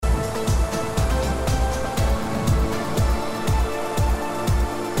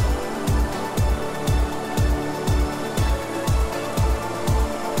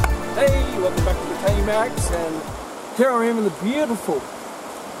Max, and here I am in the beautiful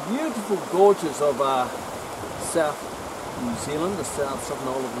gorges of South New Zealand, the southern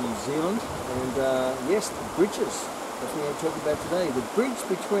island of New Zealand, and yes, the bridges. That's what I'm talking about today. The bridge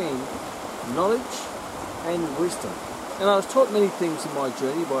between knowledge and wisdom. And I was taught many things in my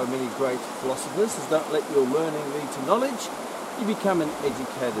journey by many great philosophers. Is don't let your learning lead to knowledge, you become an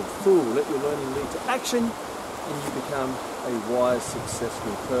educated fool. Let your learning lead to action, and you become a wise,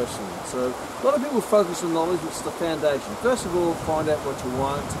 successful person. So a lot of people focus on knowledge, which is the foundation. First of all, find out what you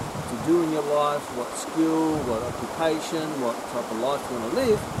want to do in your life, what skill, what occupation, what type of life you want to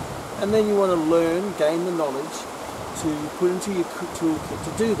live, and then you want to learn, gain the knowledge to put into your toolkit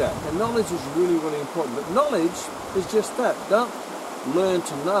to do that. And knowledge is really, really important. But knowledge is just that. Don't learn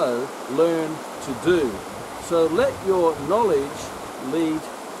to know, learn to do. So let your knowledge lead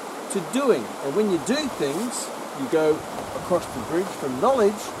to doing. And when you do things, you go across the bridge from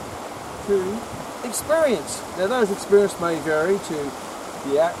knowledge to experience. Now those experiences may vary to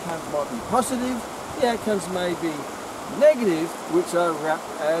the outcomes might be positive, the outcomes may be negative, which are wrapped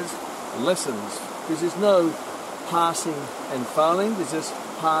as lessons. Because there's no passing and failing, there's just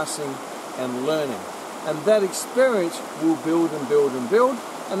passing and learning. And that experience will build and build and build,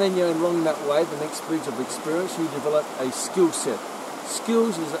 and then you're along that way, the next bridge of experience, you develop a skill set.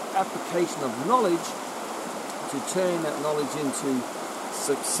 Skills is an application of knowledge to turn that knowledge into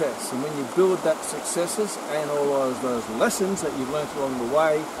success. And when you build that successes and all those lessons that you've learned along the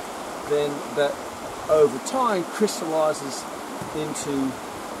way, then that over time crystallizes into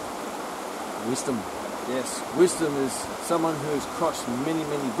wisdom. Yes, wisdom is someone who has crossed many,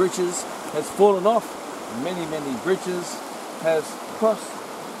 many bridges, has fallen off many, many bridges, has crossed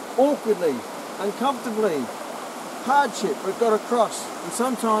awkwardly, uncomfortably, hardship, but got across, and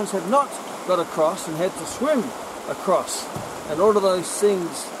sometimes have not got across and had to swim across. And all of those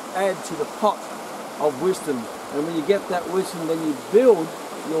things add to the pot of wisdom. And when you get that wisdom, then you build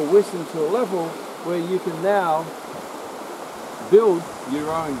your wisdom to a level where you can now build your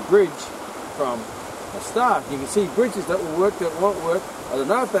own bridge from a start. You can see bridges that will work, that won't work. I don't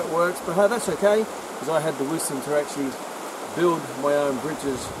know if that works, but hey, that's okay, because I had the wisdom to actually build my own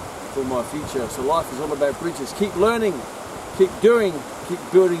bridges for my future. So life is all about bridges. Keep learning, keep doing, keep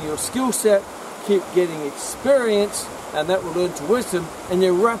building your skill set, keep getting experience, and that will lead to wisdom. And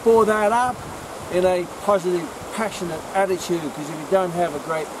you wrap all that up in a positive, passionate attitude, because if you don't have a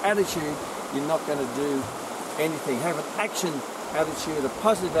great attitude, you're not going to do anything. Have an action attitude, a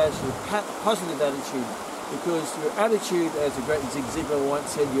positive attitude, because your attitude, as a great Zig Ziglar once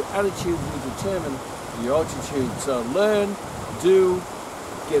said, your attitude will determine your altitude. So learn, do,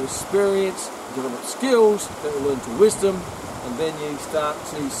 get experience, develop skills that will lead to wisdom, and then you start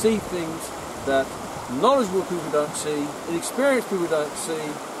to see things that knowledgeable people don't see, inexperienced people don't see,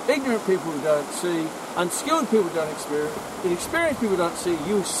 ignorant people don't see, unskilled people don't experience, inexperienced people don't see.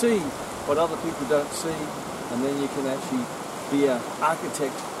 You see what other people don't see, and then you can actually be an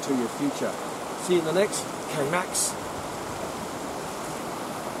architect to your future. See you in the next K-Max.